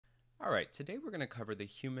All right, today we're going to cover the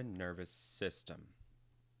human nervous system.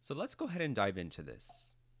 So let's go ahead and dive into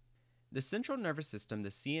this. The central nervous system, the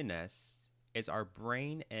CNS, is our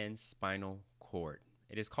brain and spinal cord.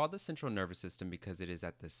 It is called the central nervous system because it is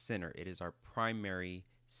at the center. It is our primary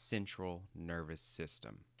central nervous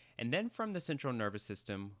system. And then from the central nervous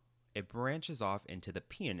system, it branches off into the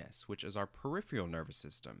PNS, which is our peripheral nervous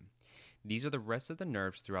system. These are the rest of the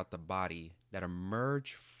nerves throughout the body that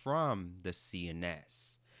emerge from the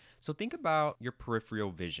CNS. So think about your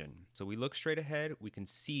peripheral vision. So we look straight ahead, we can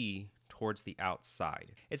see towards the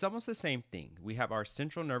outside. It's almost the same thing. We have our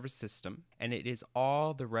central nervous system, and it is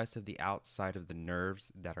all the rest of the outside of the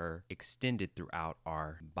nerves that are extended throughout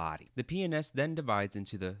our body. The PNS then divides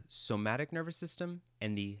into the somatic nervous system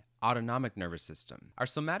and the autonomic nervous system. Our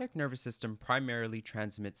somatic nervous system primarily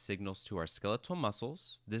transmits signals to our skeletal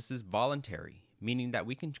muscles. This is voluntary, meaning that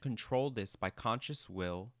we can control this by conscious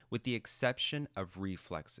will, with the exception of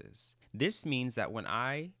reflexes. This means that when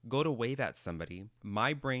I go to wave at somebody,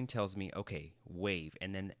 my brain tells me, okay, wave,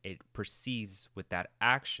 and then it perceives with that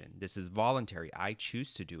action. This is voluntary. I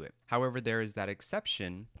choose to do it. However, there is that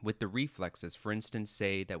exception with the reflexes. For instance,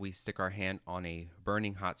 say that we stick our hand on a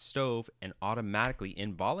burning hot stove and automatically,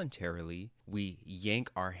 involuntarily, we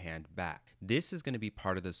yank our hand back. This is going to be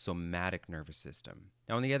part of the somatic nervous system.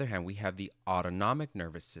 Now, on the other hand, we have the autonomic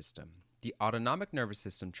nervous system. The autonomic nervous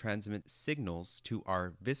system transmits signals to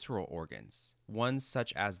our visceral organs, ones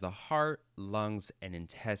such as the heart, lungs, and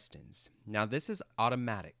intestines. Now, this is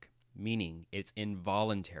automatic, meaning it's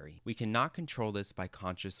involuntary. We cannot control this by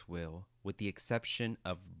conscious will, with the exception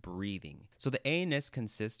of breathing. So the ANS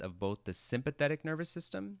consists of both the sympathetic nervous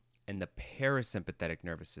system and the parasympathetic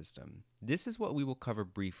nervous system. This is what we will cover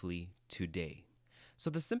briefly today.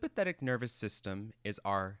 So the sympathetic nervous system is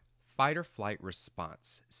our fight or flight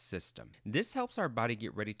response system. This helps our body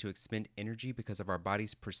get ready to expend energy because of our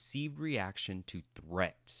body's perceived reaction to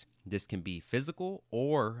threat. This can be physical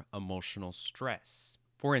or emotional stress.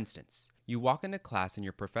 For instance, you walk into class and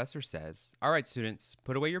your professor says, "All right, students,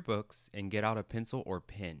 put away your books and get out a pencil or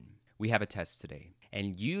pen. We have a test today."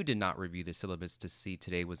 And you did not review the syllabus to see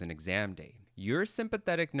today was an exam day. Your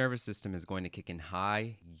sympathetic nervous system is going to kick in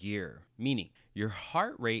high gear, meaning your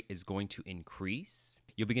heart rate is going to increase.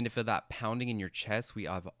 You'll begin to feel that pounding in your chest we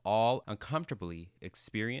have all uncomfortably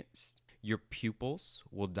experienced. Your pupils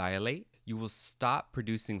will dilate. You will stop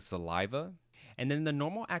producing saliva. And then the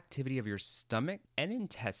normal activity of your stomach and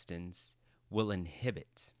intestines will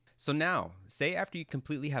inhibit. So now, say after you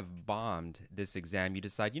completely have bombed this exam, you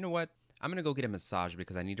decide, you know what? I'm going to go get a massage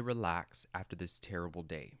because I need to relax after this terrible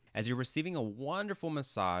day. As you're receiving a wonderful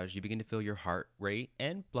massage, you begin to feel your heart rate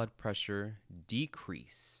and blood pressure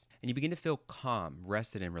decrease. And you begin to feel calm,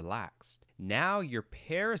 rested, and relaxed. Now your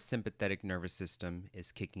parasympathetic nervous system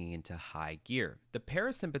is kicking into high gear. The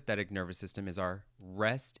parasympathetic nervous system is our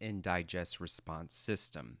rest and digest response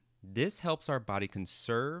system. This helps our body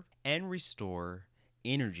conserve and restore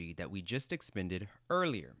energy that we just expended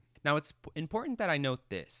earlier. Now, it's important that I note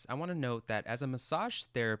this. I want to note that as a massage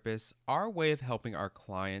therapist, our way of helping our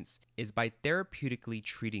clients is by therapeutically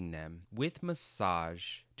treating them with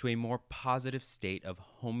massage to a more positive state of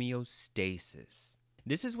homeostasis.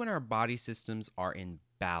 This is when our body systems are in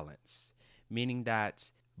balance, meaning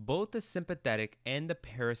that both the sympathetic and the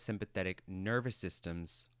parasympathetic nervous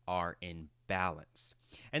systems are in balance.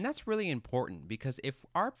 And that's really important because if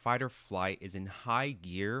our fight or flight is in high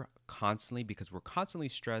gear constantly because we're constantly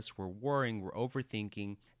stressed, we're worrying, we're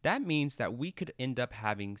overthinking, that means that we could end up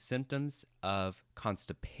having symptoms of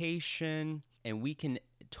constipation, and we can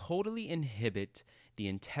totally inhibit the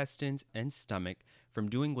intestines and stomach from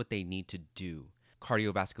doing what they need to do.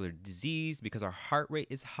 Cardiovascular disease because our heart rate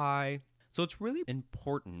is high. So it's really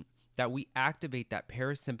important that we activate that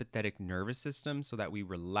parasympathetic nervous system so that we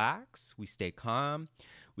relax, we stay calm.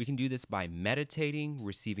 We can do this by meditating,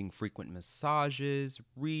 receiving frequent massages,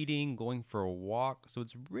 reading, going for a walk. So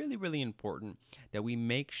it's really, really important that we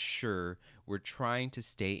make sure we're trying to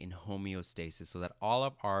stay in homeostasis so that all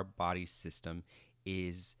of our body system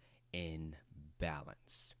is in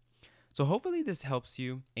balance. So hopefully this helps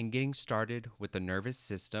you in getting started with the nervous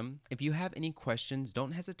system. If you have any questions,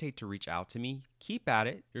 don't hesitate to reach out to me. Keep at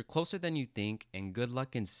it. You're closer than you think, and good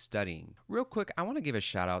luck in studying. Real quick, I want to give a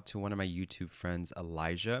shout out to one of my YouTube friends,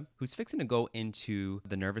 Elijah, who's fixing to go into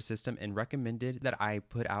the nervous system and recommended that I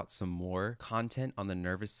put out some more content on the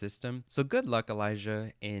nervous system. So good luck,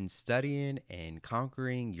 Elijah, in studying and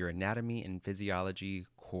conquering your anatomy and physiology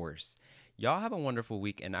course. Y'all have a wonderful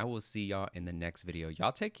week, and I will see y'all in the next video.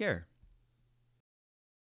 Y'all take care.